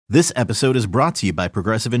This episode is brought to you by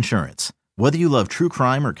Progressive Insurance. Whether you love true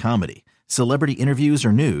crime or comedy, celebrity interviews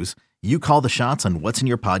or news, you call the shots on what's in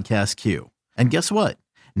your podcast queue. And guess what?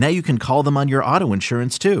 Now you can call them on your auto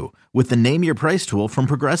insurance too with the Name Your Price tool from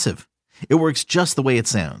Progressive. It works just the way it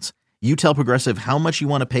sounds. You tell Progressive how much you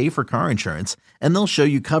want to pay for car insurance, and they'll show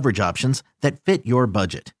you coverage options that fit your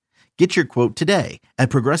budget. Get your quote today at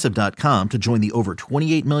Progressive.com to join the over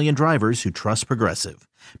 28 million drivers who trust Progressive.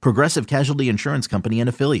 Progressive Casualty Insurance Company and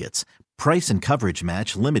Affiliates. Price and coverage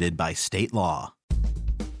match limited by state law.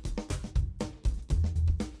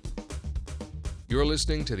 You're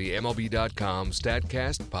listening to the MLB.com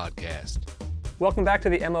StatCast podcast. Welcome back to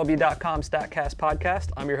the MLB.com StatCast podcast.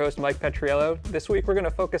 I'm your host, Mike Petriello. This week we're going to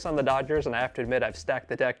focus on the Dodgers, and I have to admit I've stacked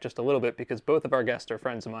the deck just a little bit because both of our guests are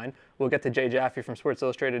friends of mine. We'll get to Jay Jaffe from Sports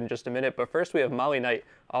Illustrated in just a minute, but first we have Molly Knight,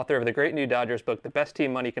 author of the great new Dodgers book, The Best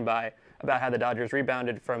Team Money Can Buy, about how the Dodgers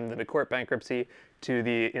rebounded from the McCourt bankruptcy to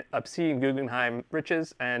the obscene Guggenheim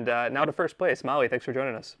riches, and now to first place. Molly, thanks for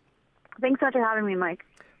joining us. Thanks so much for having me, Mike.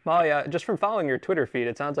 Molly, just from following your Twitter feed,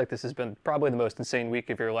 it sounds like this has been probably the most insane week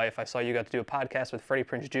of your life. I saw you got to do a podcast with Freddie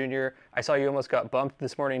Prinze Jr. I saw you almost got bumped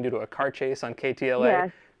this morning due to a car chase on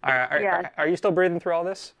KTLA. Yes. Are you still breathing through all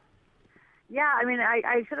this? Yeah, I mean,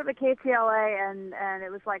 I showed up at KTLA, and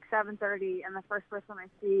it was like 7:30, and the first person I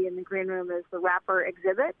see in the green room is the rapper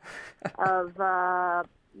Exhibit of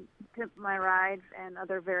Pimp My Ride and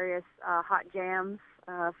other various Hot Jams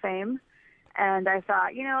fame. And I thought,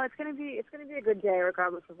 it's gonna be a good day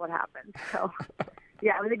regardless of what happens. So,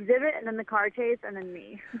 yeah, it was Exhibit, and then the car chase, and then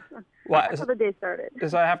me. That's how the day started.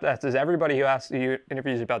 So I have to ask: does everybody who asks you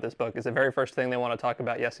interviews about this book, is the very first thing they want to talk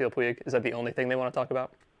about Yasiel Puig? Is that the only thing they want to talk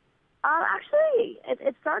about? Actually,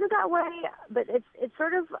 it started that way, but it's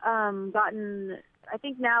sort of gotten. I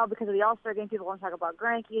think now because of the All-Star game, people want to talk about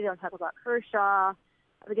Greinke, they want to talk about Kershaw.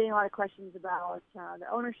 I've been getting a lot of questions about the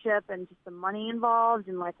ownership and just the money involved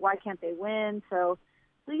and, like, why can't they win? So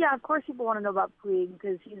yeah, of course people want to know about Puig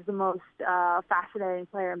because he's the most fascinating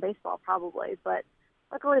player in baseball probably. But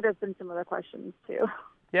luckily there's been some other questions, too.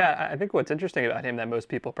 Yeah, I think what's interesting about him that most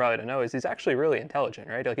people probably don't know is he's actually really intelligent,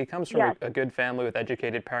 right? Like, he comes from a good family with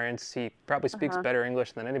educated parents. He probably speaks better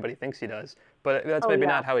English than anybody thinks he does. But that's maybe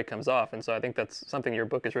not how he comes off. And so I think that's something your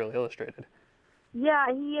book is really illustrated. Yeah,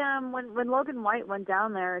 he when Logan White went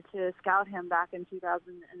down there to scout him back in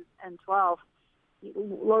 2012,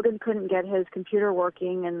 Logan couldn't get his computer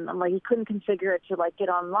working, and like he couldn't configure it to like get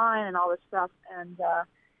online and all this stuff, and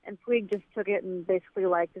Puig just took it and basically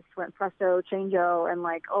like just went presto changeo and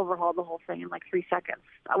like overhauled the whole thing in like 3 seconds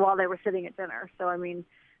while they were sitting at dinner. So I mean,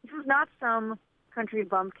 this is not some country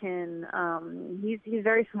bumpkin. He's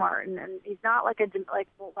very smart, and he's not like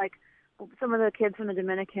like some of the kids from the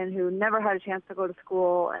Dominican who never had a chance to go to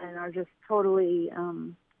school and are just totally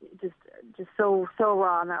just so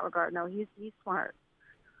raw in that regard. No, he's smart.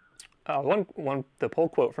 The pull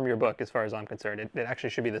quote from your book, as far as I'm concerned, it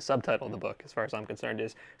actually should be the subtitle of the book, as far as I'm concerned,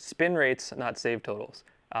 is spin rates, not save totals.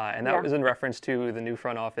 And that was in reference to the new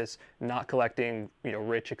front office not collecting,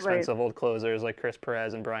 rich, expensive old closers like Chris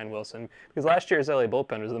Perez and Brian Wilson. Because last year's LA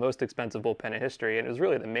bullpen was the most expensive bullpen in history, and it was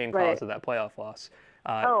really the main cause of that playoff loss.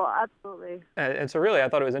 Absolutely. And so really I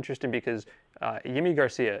thought it was interesting because Yimi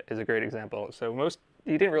Garcia is a great example. So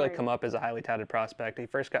he didn't really come up as a highly touted prospect. He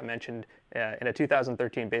first got mentioned in a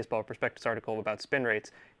 2013 Baseball Prospectus article about spin rates.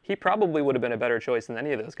 He probably would have been a better choice than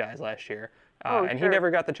any of those guys last year. He never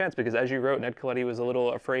got the chance because, as you wrote, Ned Colletti was a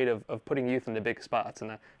little afraid of putting youth into big spots.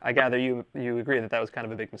 And I gather you agree that was kind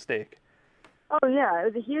of a big mistake. Oh, yeah, it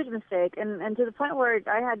was a huge mistake. And to the point where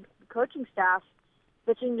I had coaching staff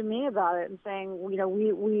bitching to me about it and saying, we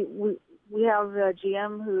have a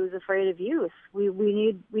GM who's afraid of youth. We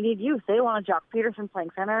need youth. They want Jock Peterson playing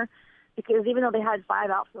center because even though they had 5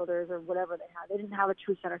 outfielders or whatever they didn't have a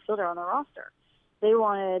true center fielder on their roster. They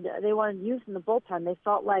wanted youth in the bullpen. They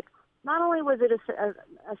felt like not only was it a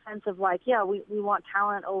sense of like, we want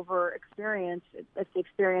talent over experience if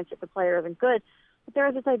the player isn't good, but there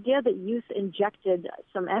was this idea that youth injected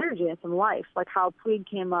some energy and some life, like how Puig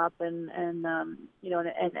came up and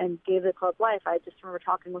gave the club life. I just remember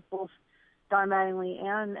talking with both Don Mattingly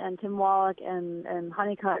and Tim Wallach and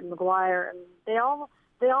Honeycutt and McGuire, and they all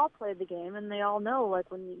played the game, and they all know,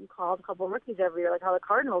 like, when you call a couple of rookies every year, like how the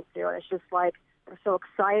Cardinals do, and it's just like they're so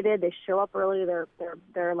excited. They show up early.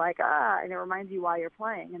 They're like and it reminds you why you're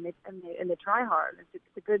playing, and they try hard.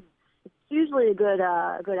 It's usually a good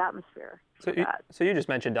atmosphere. So you just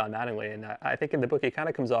mentioned Don Mattingly, and I think in the book he kind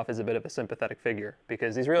of comes off as a bit of a sympathetic figure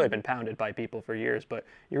because he's really been pounded by people for years, but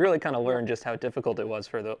you really kind of learn just how difficult it was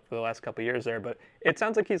for the last couple of years there. But it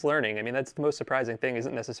sounds like he's learning. I mean, that's the most surprising thing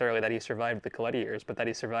isn't necessarily that he survived the Coletti years, but that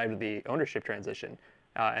he survived the ownership transition.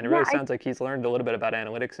 And it really sounds like he's learned a little bit about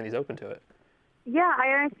analytics and he's open to it. Yeah,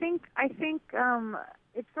 I think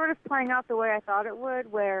it's sort of playing out the way I thought it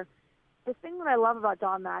would, where the thing that I love about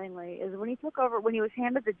Don Mattingly is when he took over, when he was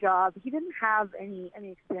handed the job, he didn't have any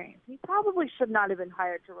experience. He probably should not have been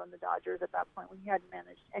hired to run the Dodgers at that point when he hadn't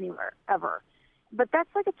managed anywhere ever. But that's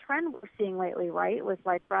like a trend we're seeing lately, right? With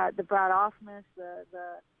like Brad Ausmus, the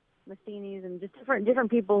Massinis, and just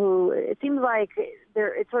different people who it seems like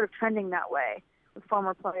it's sort of trending that way with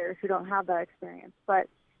former players who don't have that experience. But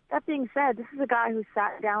that being said, this is a guy who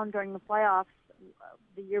sat down during the playoffs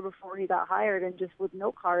the year before he got hired and just with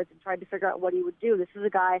note cards and tried to figure out what he would do. This is a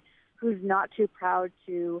guy who's not too proud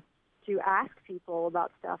to ask people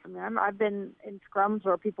about stuff. I mean, I've been in scrums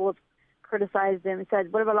where people have criticized him and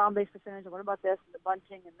said, "What about on base percentage? And what about this and the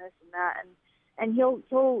bunting and this and that?" And he'll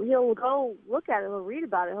go look at it. He'll read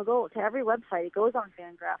about it. He'll go to every website. He goes on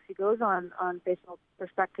FanGraphs. He goes on Baseball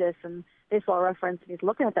Prospectus and Baseball Reference, and he's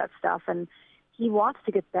looking at that stuff. And he wants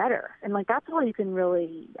to get better, and like that's all you can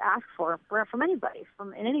really ask for from anybody,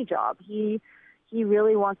 in any job. He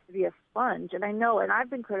really wants to be a sponge, and I know, and I've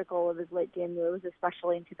been critical of his late game moves,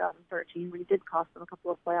 especially in 2013 when he did cost them a couple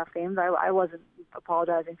of playoff games. I wasn't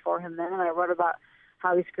apologizing for him then, and I wrote about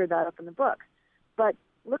how he screwed that up in the book. But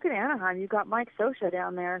look at Anaheim. You've got Mike Scioscia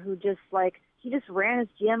down there who just ran his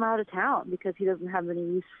GM out of town because he doesn't have any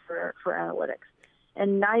use for analytics.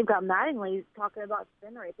 And now you've got Mattingly talking about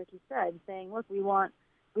spin rates, like you said, saying, "Look, we want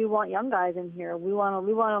young guys in here. We want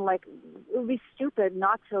to like. It would be stupid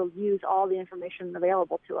not to use all the information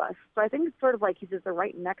available to us." So I think it's sort of like he's at the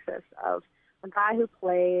right nexus of a guy who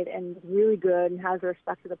played and is really good and has the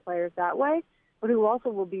respect of the players that way, but who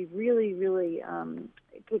also will be really, really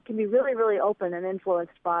can be really, really open and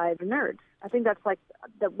influenced by the nerds. I think that's like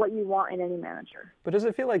what you want in any manager. But does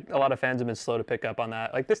it feel like a lot of fans have been slow to pick up on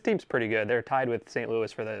that? Like, this team's pretty good. They're tied with St.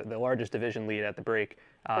 Louis for the largest division lead at the break.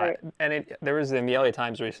 Right. And there was in the LA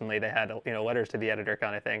Times recently, they had letters to the editor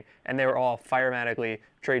kind of thing, and they were all fire Mattingly,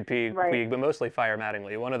 trade Puig, but mostly fire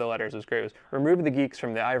Mattingly. One of the letters was great. It was remove the geeks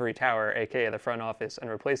from the ivory tower, aka the front office, and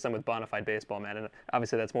replace them with bona fide baseball men. And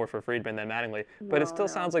obviously that's more for Friedman than Mattingly. But it still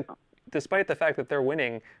sounds like, despite the fact that they're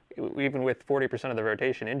winning, even with 40% of the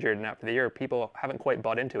rotation injured and out for the year, people haven't quite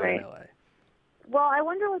bought into it in LA. Well, I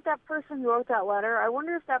wonder what that person who wrote that letter, I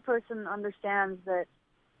wonder if that person understands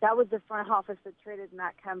that was the front office that traded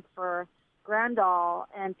Matt Kemp for Grandal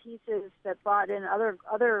and pieces that brought in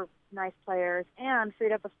other nice players and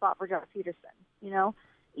freed up a spot for Jock Peterson. Even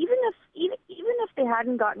if they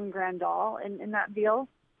hadn't gotten Grandal in that deal,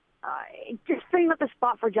 just freeing up the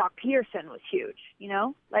spot for Jock Peterson was huge.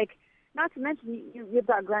 Like, not to mention you've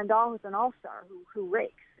got Grandal, who's an all-star who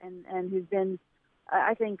rakes and who's been,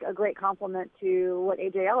 I think, a great compliment to what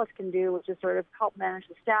A.J. Ellis can do, which is sort of help manage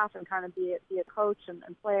the staff and kind of be a coach and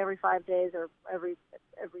play every 5 days or every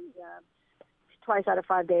twice out of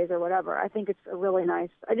 5 days or whatever. I think it's a really nice.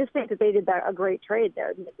 I just think that they did a great trade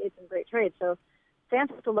there. They did some great trades. So fans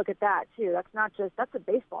have to look at that too. That's a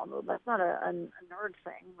baseball move. That's not a nerd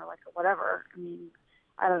thing or like whatever. I mean,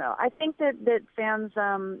 I don't know. I think that fans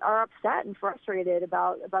are upset and frustrated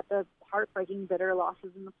about the heartbreaking, bitter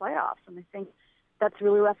losses in the playoffs, and I think that's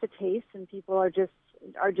really left a taste, and people are just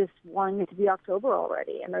wanting it to be October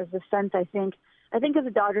already. And there's this sense, I think if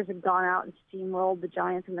the Dodgers had gone out and steamrolled the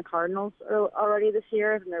Giants and the Cardinals already this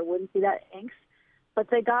year, then there wouldn't be that angst.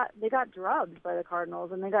 But they got drubbed by the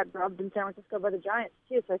Cardinals, and they got drubbed in San Francisco by the Giants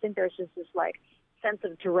too. So I think there's just this like sense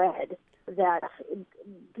of dread that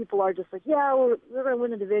people are just like, yeah, we're going to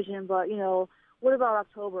win the division, but what about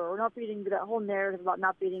October? We're not beating that whole narrative about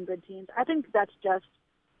not beating good teams. I think that's just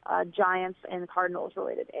Giants and Cardinals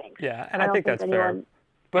related angst. Yeah, and I think that's fair.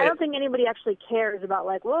 But I don't think anybody actually cares about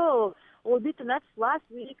like, whoa, well, we beat the Mets last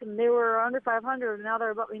week and they were under 500 and now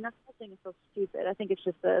they're above. I mean, that whole thing is so stupid. I think it's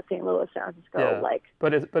just the St. Louis, San Francisco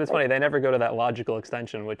But it's funny, they never go to that logical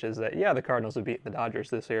extension, which is that the Cardinals would beat the Dodgers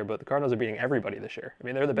this year, but the Cardinals are beating everybody this year. I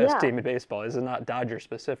mean, they're the best team in baseball. This is not Dodger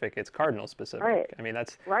specific; it's Cardinal specific. Right. I mean,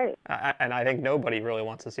 that's right. And I think nobody really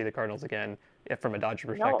wants to see the Cardinals again, from a Dodger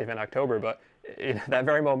perspective, in October. But that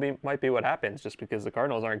very well might be what happens, just because the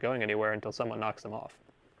Cardinals aren't going anywhere until someone knocks them off.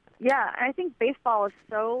 Yeah, I think baseball is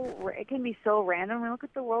it can be so random. We look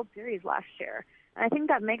at the World Series last year, and I think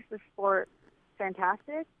that makes the sport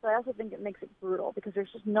fantastic, but I also think it makes it brutal because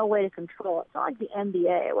there's just no way to control it. It's not like the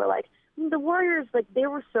NBA where, like, the Warriors, like, they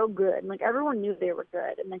were so good, and, like, everyone knew they were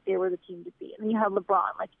good, and, like, they were the team to beat. And then you have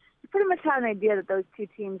LeBron. Like, you pretty much had an idea that those two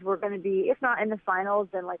teams were going to be, if not in the finals,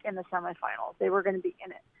 then like in the semifinals. They were going to be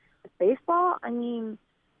in it. With baseball, I mean,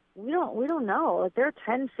 we don't know. Like, there are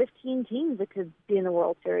 10, 15 teams that could be in the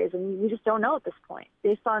World Series, and we just don't know at this point.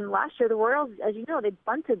 Based on last year, the Royals, as you know, they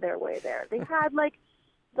bunted their way there. They had like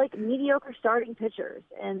mediocre starting pitchers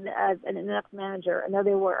and an inept manager, and there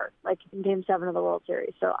they were, like in Game 7 of the World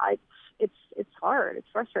Series. So it's hard. It's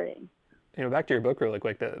frustrating. Back to your book really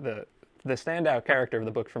quick. The standout character of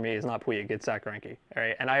the book for me is not Puig, it's Zach Greinke. All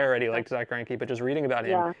right, and I already liked Zach Greinke, but just reading about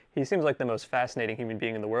him, he seems like the most fascinating human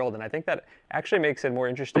being in the world, and I think that actually makes it more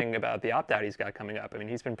interesting about the opt-out he's got coming up. I mean,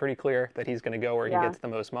 he's been pretty clear that he's going to go where he gets the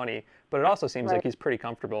most money, but it also seems like he's pretty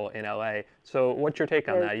comfortable in LA. So what's your take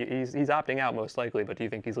on that? He's opting out most likely, but do you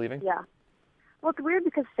think he's leaving? Yeah. Well, it's weird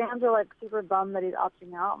because fans are like super bummed that he's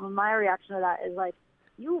opting out. I mean, my reaction to that is like,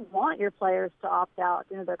 you want your players to opt out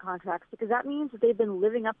into their contracts because that means that they've been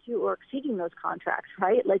living up to or exceeding those contracts,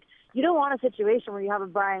 right? Like, you don't want a situation where you have a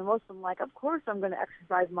Brian Wilson like, of course I'm going to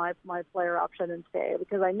exercise my player option and stay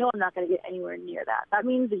because I know I'm not going to get anywhere near that. That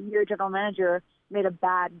means that your general manager made a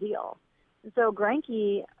bad deal. And so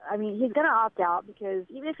Greinke, I mean, he's going to opt out because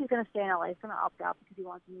even if he's going to stay in LA, he's going to opt out because he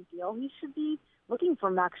wants a new deal. He should be looking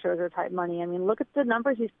for Max Scherzer type money. I mean, look at the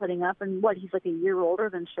numbers he's putting up, and he's like a year older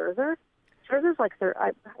than Scherzer. Scherzer's like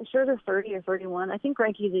Scherzer's 30 or 31. I think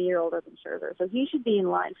Greinke's a year older than Scherzer, so he should be in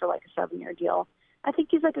line for like a 7-year deal. I think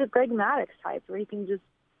he's like a Greg Maddux type, where he can just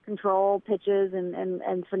control pitches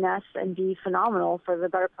and finesse and be phenomenal for the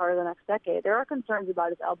better part of the next decade. There are concerns about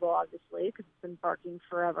his elbow, obviously, because it's been barking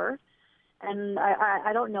forever, and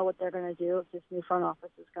I don't know what they're going to do if this new front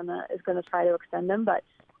office is gonna try to extend him, but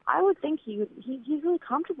I would think he's really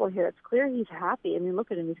comfortable here. It's clear he's happy. I mean,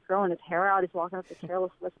 look at him. He's growing his hair out. He's walking up the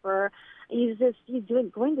Careless Whisperer. He's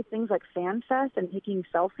going to things like Fan Fest and taking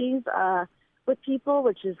selfies with people,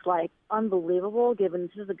 which is like unbelievable. Given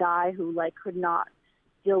this is a guy who like could not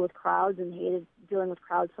deal with crowds and hated dealing with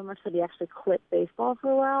crowds so much that he actually quit baseball for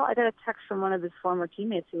a while. I got a text from one of his former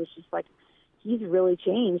teammates who was just like, he's really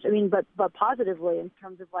changed. I mean, but positively in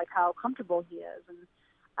terms of like how comfortable he is. And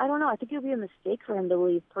I don't know. I think it would be a mistake for him to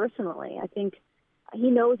leave personally. I think he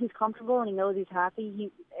knows he's comfortable and he knows he's happy.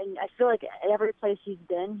 And I feel like at every place he's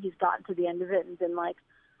been, he's gotten to the end of it and been like,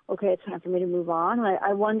 okay, it's time for me to move on. And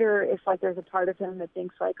I wonder if like there's a part of him that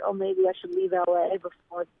thinks like, oh, maybe I should leave LA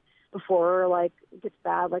before like it gets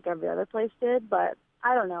bad like every other place did. But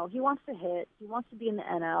I don't know. He wants to hit. He wants to be in the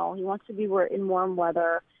NL. He wants to be in warm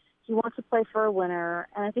weather. He wants to play for a winner.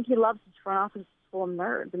 And I think he loves his front office full of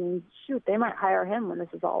nerds. I mean, shoot, they might hire him when this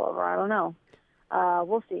is all over. I don't know.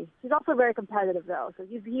 We'll see. He's also very competitive, though, so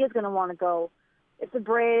he is going to want to go. If the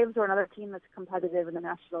Braves or another team that's competitive in the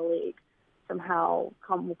National League somehow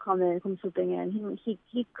come swooping in,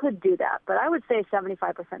 he could do that. But I would say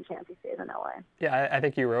 75% chance he stays in LA. Yeah, I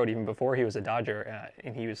think you wrote even before he was a Dodger,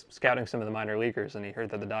 and he was scouting some of the minor leaguers, and he heard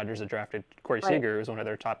that the Dodgers had drafted Corey Seager, who was one of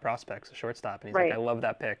their top prospects, a shortstop, and he's like, I love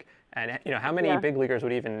that pick. And how many big leaguers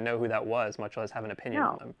would even know who that was, much less have an opinion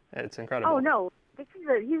on them? It's incredible. Oh no, he's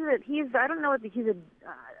I don't know if he's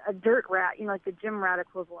a dirt rat, like the gym rat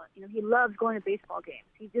equivalent. He loves going to baseball games.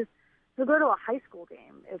 He'll go to a high school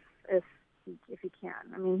game if he can.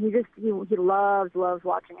 I mean, he loves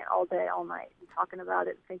watching it all day, all night, and talking about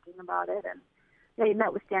it, thinking about it. And he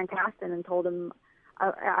met with Stan Kasten and told him,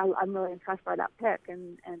 I'm really impressed by that pick.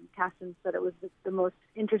 And Kasten said it was the most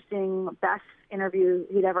interesting, best interview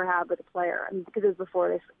he'd ever had with a player, and because it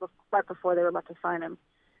was right before they were about to sign him.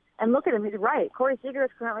 And look at him, he's right. Corey Seager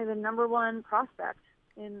is currently the number one prospect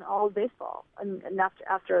in all of baseball, and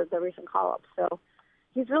after the recent call-up. So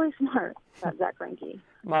he's really smart, that Zach Greinke. He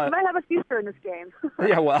might have a future in this game.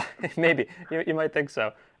 Yeah, well, maybe. You might think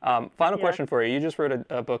so. Final question for you. You just wrote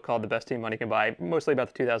a book called The Best Team Money Can Buy, mostly about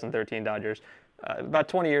the 2013 Dodgers. About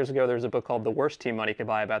 20 years ago, there was a book called The Worst Team Money Can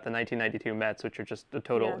Buy about the 1992 Mets, which are just a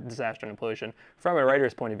total disaster and implosion. From a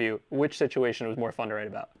writer's point of view, which situation was more fun to write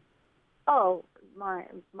about? Oh, my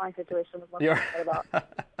situation was more fun to write about.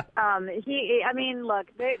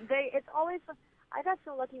 Look, it's always fun. I got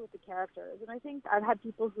so lucky with the characters, and I think I've had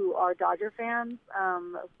people who are Dodger fans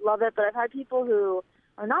love it, but I've had people who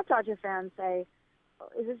are not Dodger fans say,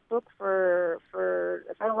 "Is this book for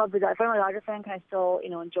if I'm a Dodger fan, can I still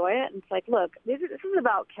enjoy it?" And it's like, look, this is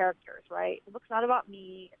about characters, right? The book's not about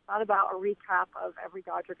me. It's not about a recap of every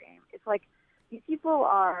Dodger game. It's like these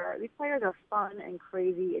players are fun and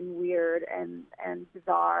crazy and weird and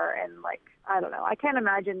bizarre and like I don't know. I can't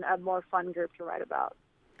imagine a more fun group to write about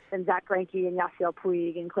than Zach Greinke and Yasiel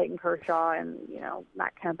Puig and Clayton Kershaw and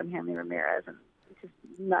Matt Kemp and Hanley Ramirez, and it's just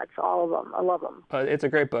nuts, all of them. I love them. It's a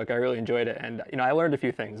great book. I really enjoyed it. And, I learned a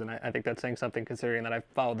few things, and I think that's saying something considering that I've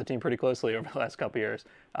followed the team pretty closely over the last couple of years.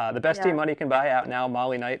 The Best Team Money Can Buy out now,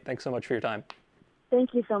 Molly Knight. Thanks so much for your time.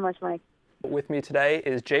 Thank you so much, Mike. With me today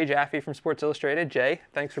is Jay Jaffe from Sports Illustrated. Jay,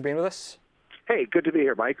 thanks for being with us. Hey, good to be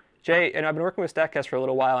here, Mike. Jay, and I've been working with StatCast for a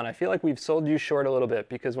little while, and I feel like we've sold you short a little bit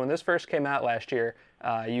because when this first came out last year,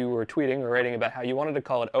 you were tweeting or writing about how you wanted to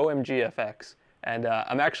call it OMGFX, and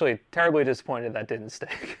I'm actually terribly disappointed that didn't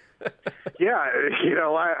stick. Yeah,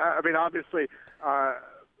 I mean, obviously,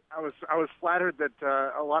 I was flattered that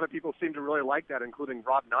a lot of people seem to really like that, including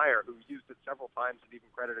Rob Nyer, who used it several times and even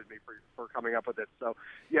credited me for coming up with it. So,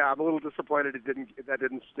 yeah, I'm a little disappointed that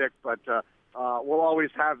didn't stick, but we'll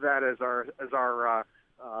always have that as our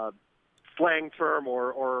slang term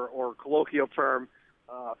or colloquial term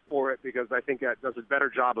for it, because I think that does a better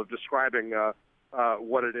job of describing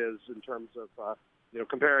what it is in terms of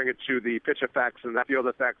comparing it to the pitch effects and the field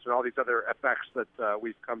effects and all these other effects that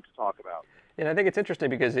we've come to talk about. And I think it's interesting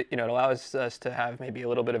because it allows us to have maybe a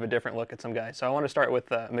little bit of a different look at some guys. So I want to start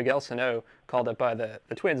with Miguel Sano, called up by the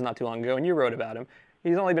Twins not too long ago, and you wrote about him.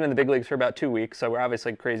 He's only been in the big leagues for about 2 weeks, so we're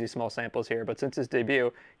obviously crazy small samples here. But since his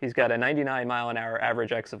debut, he's got a 99-mile-an-hour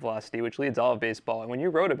average exit velocity, which leads all of baseball. And when you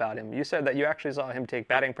wrote about him, you said that you actually saw him take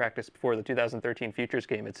batting practice before the 2013 Futures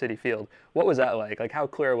game at Citi Field. What was that like? Like, how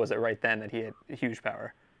clear was it right then that he had huge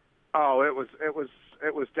power? Oh, it was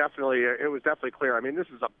definitely clear. I mean, this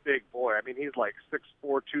is a big boy. I mean, he's like 6'4",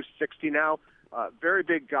 260 now. Very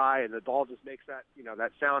big guy, and the ball just makes that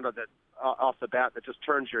that sound off the bat that just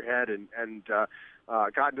turns your head. And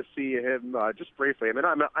gotten to see him just briefly. I mean,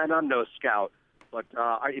 I'm no scout, but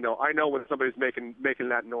I know when somebody's making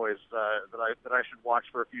that noise that I should watch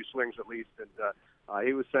for a few swings at least. And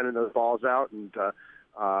he was sending those balls out, and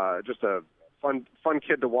just a fun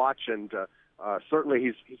kid to watch. And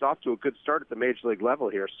certainly he's off to a good start at the major league level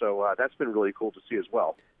here. So that's been really cool to see as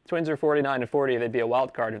well. Twins are 49-40. They'd be a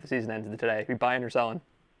wild card if the season ended today. Are you buying or selling?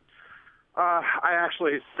 I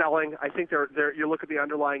actually selling. I think they're. You look at the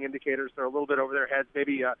underlying indicators; they're a little bit over their heads.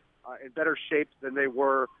 Maybe in better shape than they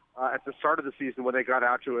were at the start of the season when they got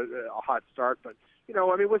out to a hot start. But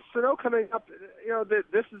I mean, with Sano coming up,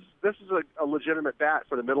 this is a legitimate bat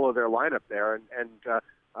for the middle of their lineup there, and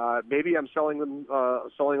maybe I'm selling them a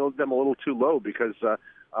little too low because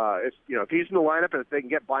if he's in the lineup and if they can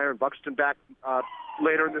get Byron Buxton back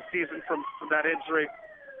later in the season from that injury.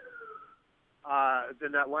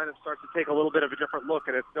 Then that lineup starts to take a little bit of a different look,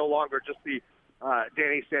 and it's no longer just the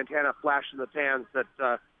Danny Santana flash in the pans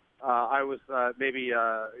that I was maybe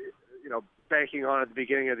banking on at the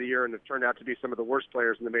beginning of the year, and it turned out to be some of the worst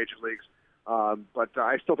players in the major leagues. But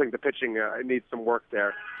I still think the pitching needs some work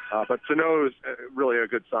there. But Sano is really a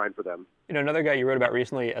good sign for them. Another guy you wrote about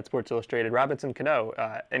recently at Sports Illustrated, Robinson Cano,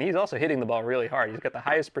 and he's also hitting the ball really hard. He's got the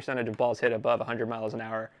highest percentage of balls hit above 100 miles an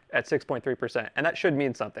hour at 6.3%, and that should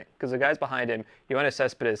mean something because the guys behind him, Yoenis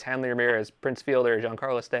Cespedes, Hanley Ramirez, Prince Fielder,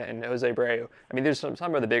 Giancarlo Stanton, Jose Abreu. I mean, there's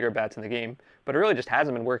some of the bigger bats in the game, but it really just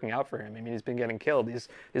hasn't been working out for him. I mean, he's been getting killed.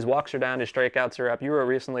 His walks are down, his strikeouts are up. You wrote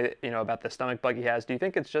recently, about the stomach bug he has. Do you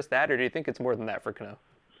think it's just that, or do you think it's more than that for Cano?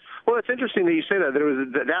 Well, it's interesting that you say that there was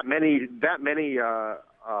that many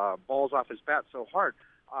balls off his bat so hard.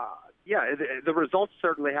 The results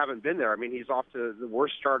certainly haven't been there. I mean, he's off to the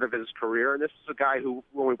worst start of his career, and this is a guy who,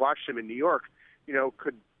 when we watched him in New York,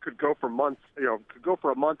 could go for months, could go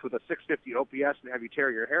for a month with a 650 OPS and have you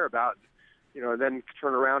tear your hair about, and then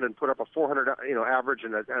turn around and put up a 400, average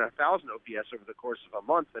and a 1,000 OPS over the course of a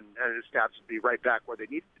month, and his stats would be right back where they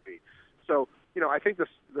needed to be. So, I think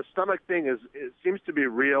the stomach thing seems to be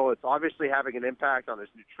real. It's obviously having an impact on his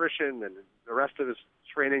nutrition and the rest of his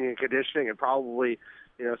training and conditioning, and probably,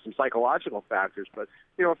 some psychological factors. But,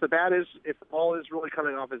 if the ball is really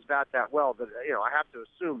coming off his bat that well, that I have to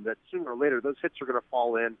assume that sooner or later those hits are going to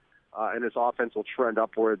fall in, and his offense will trend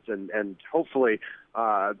upwards, and hopefully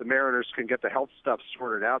the Mariners can get the health stuff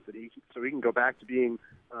sorted out so he can go back to being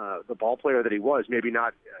the ball player that he was. Maybe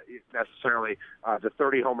not necessarily the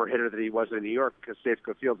 30-homer hitter that he was in New York, because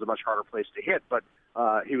Safeco Field's a much harder place to hit, but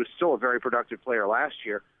he was still a very productive player last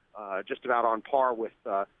year, just about on par with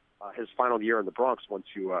his final year in the Bronx once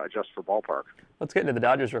you adjust for ballpark. Let's get into the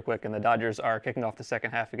Dodgers real quick, and the Dodgers are kicking off the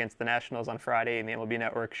second half against the Nationals on Friday in the MLB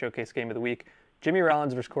Network Showcase Game of the Week. Jimmy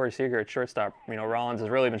Rollins versus Corey Seager at shortstop. Rollins has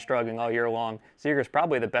really been struggling all year long. Seager's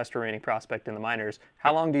probably the best remaining prospect in the minors.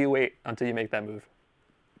 How long do you wait until you make that move?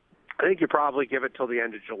 I think you probably give it till the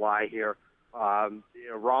end of July here.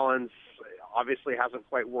 Rollins obviously hasn't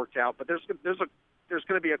quite worked out, but there's going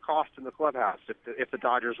to be a cost in the clubhouse if the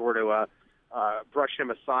Dodgers were to brush him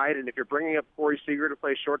aside. And if you're bringing up Corey Seager to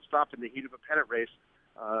play shortstop in the heat of a pennant race,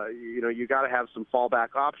 you got to have some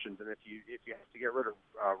fallback options. And if you have to get rid of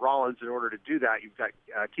Rollins in order to do that, you've got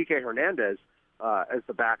Kike Hernandez as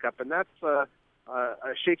the backup, and that's a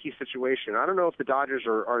shaky situation. I don't know if the Dodgers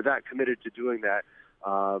are that committed to doing that,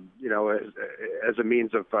 as a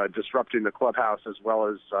means of disrupting the clubhouse as well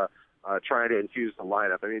as trying to infuse the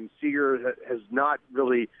lineup. I mean, Seager has not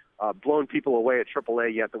really blown people away at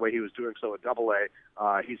AAA yet the way he was doing so at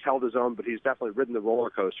AA. He's held his own, but he's definitely ridden the roller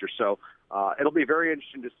coaster. So it'll be very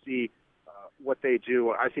interesting to see what they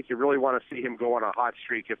do. I think you really want to see him go on a hot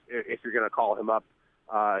streak if you're going to call him up.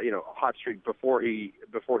 A hot streak before he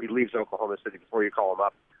leaves Oklahoma City, before you call him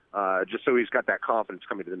up, just so he's got that confidence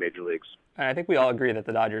coming to the major leagues. And I think we all agree that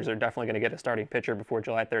the Dodgers are definitely going to get a starting pitcher before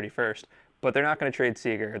July 31st, but they're not going to trade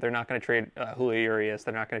Seager. They're not going to trade Julio Urias.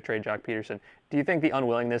 They're not going to trade Jock Peterson. Do you think the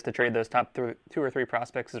unwillingness to trade those top 2 or 3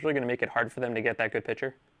 prospects is really going to make it hard for them to get that good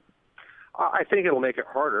pitcher? I think it'll make it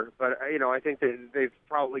harder, but I think that they've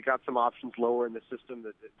probably got some options lower in the system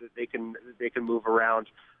that they can move around.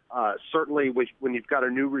 Certainly, when you've got a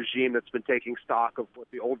new regime that's been taking stock of what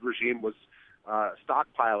the old regime was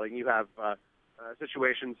stockpiling, you have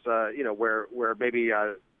situations, where maybe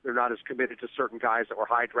they're not as committed to certain guys that were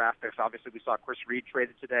high draft picks. Obviously, we saw Chris Reed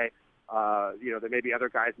traded today. There may be other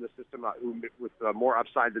guys in the system who with more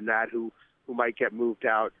upside than that who might get moved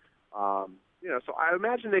out. So I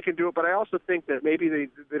imagine they can do it, but I also think that maybe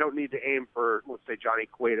they don't need to aim for, let's say, Johnny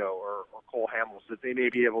Cueto or Cole Hamels, that they may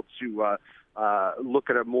be able to look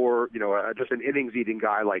at a more, just an innings-eating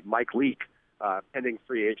guy like Mike Leake, pending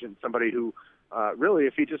free agent, somebody who really,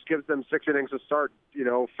 if he just gives them 6 innings to start,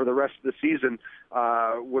 for the rest of the season,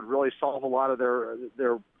 would really solve a lot of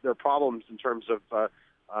their problems in terms of,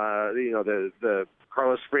 the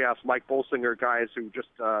Carlos Frias, Mike Bolsinger guys who just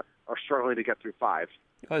are struggling to get through 5.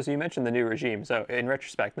 Oh, so you mentioned the new regime. So in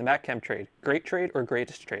retrospect, the Matt Kemp trade, great trade or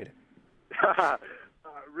greatest trade?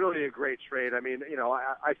 Really a great trade. I mean,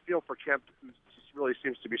 I feel for Kemp, who really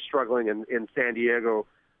seems to be struggling in San Diego,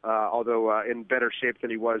 although in better shape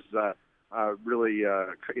than he was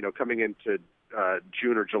coming into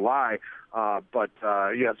June or July. But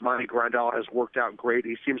Yasmani Grandal has worked out great.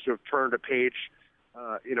 He seems to have turned a page,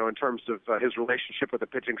 in terms of his relationship with the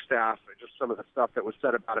pitching staff, just some of the stuff that was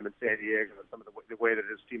said about him in San Diego, and some of the way that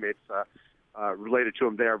his teammates related to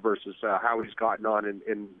him there versus how he's gotten on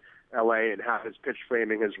in L.A. and how his pitch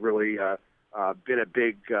framing has really been a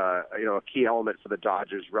big, a key element for the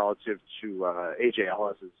Dodgers relative to A.J.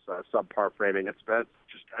 Ellis's subpar framing. It's been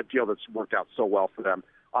just a deal that's worked out so well for them.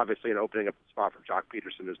 Obviously, in opening up the spot for Jock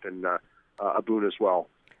Peterson has been a boon as well.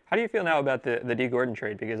 How do you feel now about the D. Gordon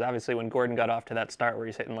trade? Because obviously when Gordon got off to that start where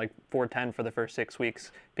he's hitting like .410 for the first 6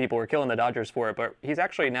 weeks, people were killing the Dodgers for it, but he's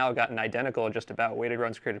actually now gotten identical just about weighted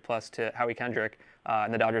runs created plus to Howie Kendrick,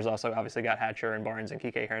 and the Dodgers also obviously got Hatcher and Barnes and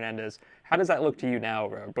Kike Hernandez. How does that look to you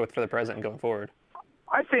now, both for the present and going forward?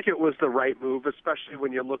 I think it was the right move, especially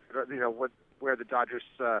when you look at where the Dodgers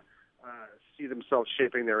see themselves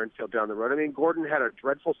shaping their infield down the road. I mean, Gordon had a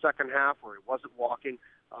dreadful second half where he wasn't walking.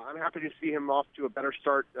 I'm happy to see him off to a better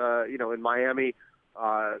start, in Miami.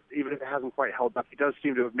 Even if it hasn't quite held up, he does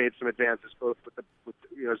seem to have made some advances both with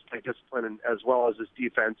his play discipline and as well as his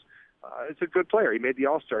defense. It's a good player. He made the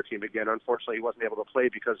All-Star team again. Unfortunately, he wasn't able to play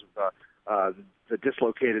because of the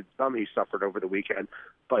dislocated thumb he suffered over the weekend.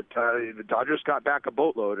 But the Dodgers got back a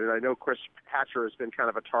boatload, and I know Chris Hatcher has been kind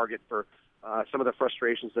of a target for some of the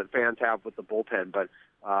frustrations that fans have with the bullpen. But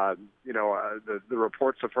the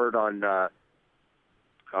reports I've heard on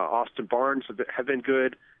Austin Barnes have been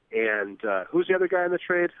good. And who's the other guy in the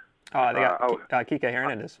trade? They got Kike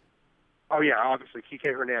Hernandez. Obviously Kike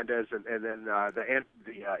Hernandez, and then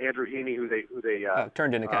Andrew Heaney, who they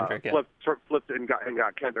turned into Kendrick. Flipped and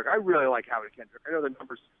got Kendrick. I really like Howie Kendrick. I know the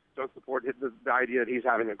numbers don't support the idea that he's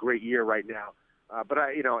having a great year right now, but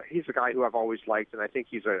he's a guy who I've always liked, and I think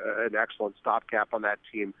he's an excellent stopgap on that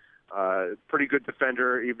team. Pretty good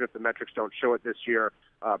defender, even if the metrics don't show it this year.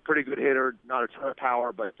 Pretty good hitter, not a ton of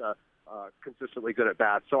power, but consistently good at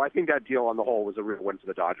bat. So I think that deal on the whole was a real win for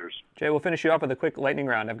the Dodgers. Jay, we'll finish you off with a quick lightning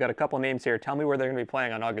round. I've got a couple names here. Tell me where they're going to be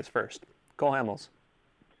playing on August 1st. Cole Hamels.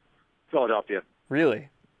 Philadelphia. Really?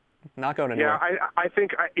 Not going anywhere. Yeah, I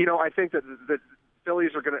think that the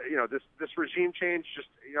Phillies are going to, this regime change, just,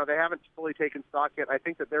 they haven't fully taken stock yet. I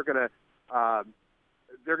think that they're going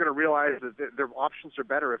to realize that their options are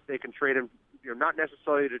better if they can trade him, not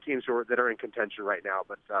necessarily to teams that are in contention right now,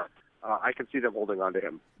 but I can see them holding on to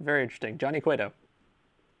him. Very interesting. Johnny Cueto.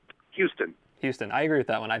 Houston. I agree with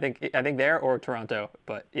that one. I think there or Toronto,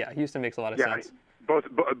 but yeah, Houston makes a lot of sense. Both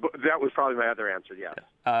that was probably my other answer. Yes.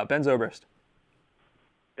 Ben Zobrist.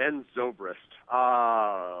 Ben Zobrist.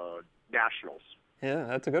 Nationals. Yeah,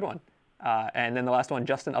 that's a good one. And then the last one,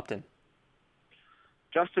 Justin Upton.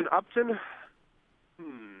 Justin Upton?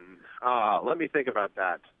 Let me think about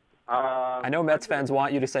that. I know Mets fans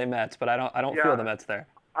want you to say Mets, but I don't feel the Mets there.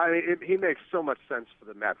 I mean, he makes so much sense for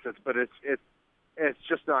the Mets, but it's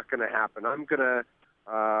just not going to happen. I'm gonna.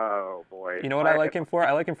 Oh boy. You know what I like him for?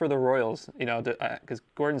 I like him for the Royals. You know, because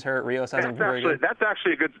Gordon's hurt, Rios hasn't been very good. That's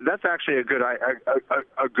actually a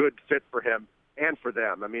good fit for him and for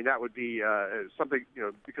them. I mean, that would be something, you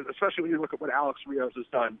know, because especially when you look at what Alex Rios has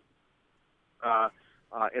done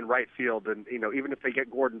in right field, and you know, even if they get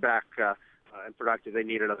Gordon back and productive, they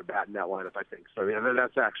need another bat in that lineup, I think. So yeah,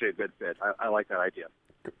 that's actually a good fit. I like that idea.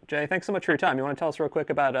 Jay, thanks so much for your time. You want to tell us real quick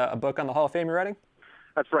about a book on the Hall of Fame you're writing?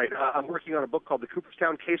 That's right. I'm working on a book called The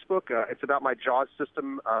Cooperstown Casebook. It's about my JAWS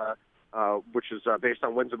system, which is based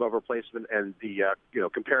on wins above replacement and the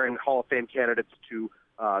comparing Hall of Fame candidates to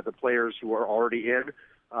the players who are already in.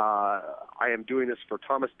 I am doing this for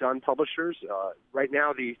Thomas Dunn Publishers. Right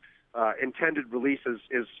now, the intended release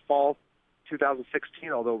is fall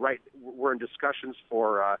 2016. Although we're in discussions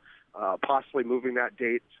for possibly moving that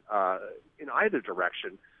date in either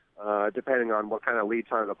direction, depending on what kind of lead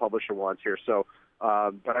time the publisher wants here. So.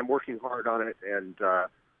 But I'm working hard on it and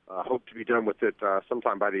hope to be done with it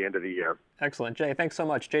sometime by the end of the year. Excellent. Jay, thanks so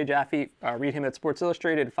much. Jay Jaffe, read him at Sports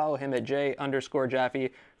Illustrated. Follow him at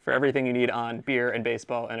J_Jaffe for everything you need on beer and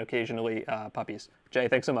baseball and occasionally puppies. Jay,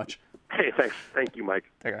 thanks so much. Hey, thanks. Thank you, Mike.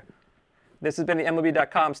 Take care. This has been the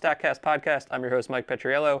MLB.com StatCast podcast. I'm your host, Mike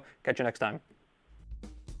Petriello. Catch you next time.